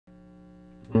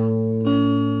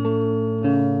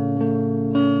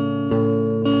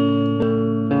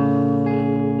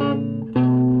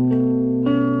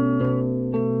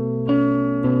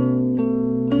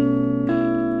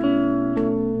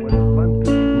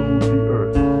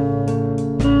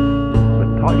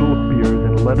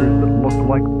letters that look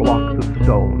like blocks of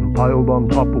stone piled on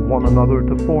top of one another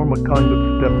to form a kind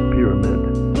of step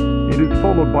pyramid. It is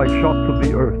followed by shots of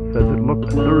the Earth as it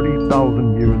looked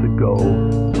 30,000 years ago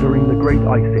during the Great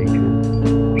Ice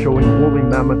Ages, showing woolly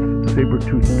mammoths,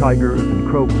 saber-toothed tigers, and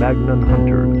Cro-Magnon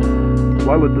hunters,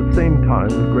 while at the same time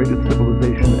the greatest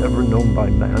civilization ever known by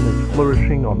man is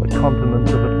flourishing on the continent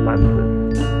of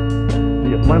Atlantis.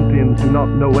 The Atlanteans do not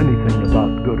know anything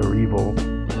about good or evil.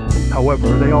 However,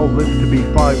 they all live to be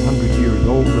 500 years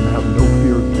old and have no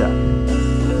fear of death.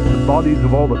 The bodies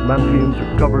of all Atlanteans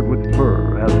are covered with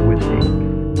fur, as with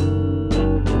apes.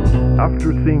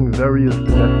 After seeing various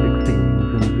domestic scenes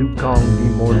in Zukang di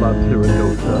Morlat,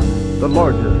 Saragossa, the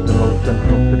largest and most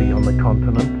central city on the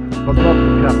continent, but not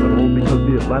the capital because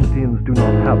the Atlanteans do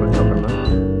not have a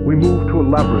government, we moved to a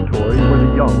laboratory where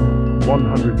the young,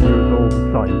 100 years old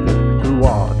scientist,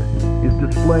 Gruad, is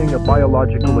displaying a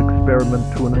biological experiment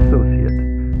to an associate,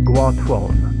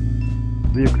 Guatuan.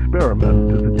 The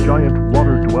experiment is a giant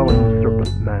water-dwelling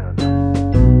serpent man.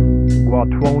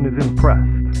 Guatuan is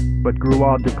impressed, but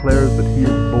Gruad declares that he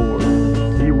is bored.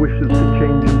 He wishes to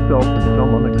change himself in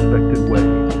some unexpected way.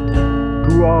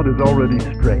 Gruad is already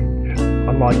strange.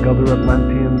 Unlike other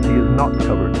Atlanteans, he is not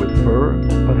covered with fur,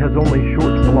 but has only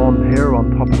short blonde hair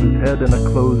on top of his head and a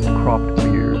closed, cropped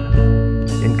beard.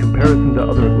 In comparison to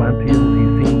other Atlanteans, he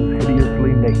seems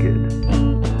hideously naked.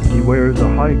 He wears a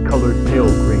high-colored pale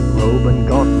green robe and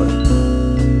gauntlets.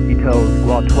 He tells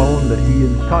Guatuan that he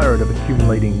is tired of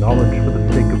accumulating knowledge for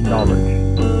the sake of knowledge.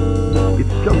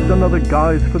 It's just another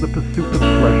guise for the pursuit of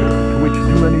pleasure, to which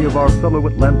too many of our fellow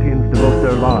Atlanteans devote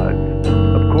their lives.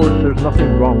 Of course, there's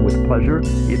nothing wrong with pleasure.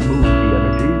 It moves the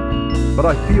energies. But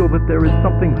I feel that there is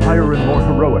something higher and more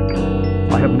heroic.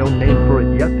 I have no name for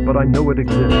it yet, but I know it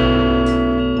exists.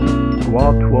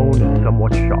 Guatuan is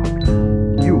somewhat shocked.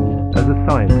 You, as a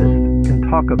scientist, can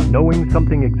talk of knowing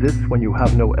something exists when you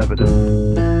have no evidence.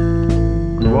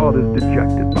 Gruad is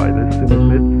dejected by this and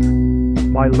admits,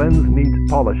 "My lens needs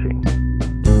polishing."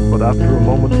 But after a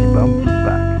moment he bounces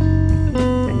back.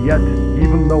 And yet,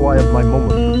 even though I have my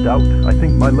moments of doubt, I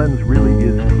think my lens really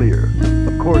is clear.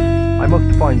 Of course, I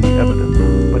must find the evidence,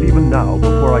 but even now,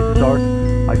 before I start,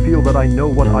 I feel that I know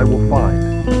what I will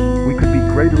find. We could be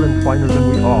greater and finer than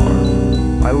we are.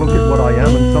 I look at what I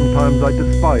am and sometimes I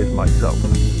despise myself.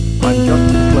 I'm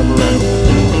just a clever animal.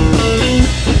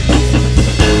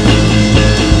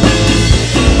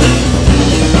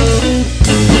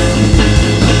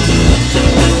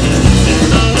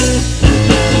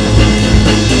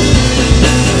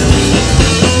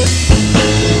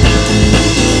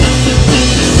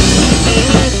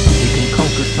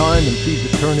 Time and seize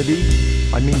eternity.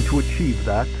 I mean to achieve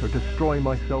that or destroy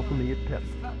myself in the attempt.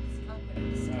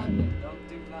 Don't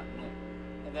do that.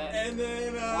 And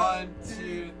then 1,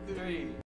 2, 3.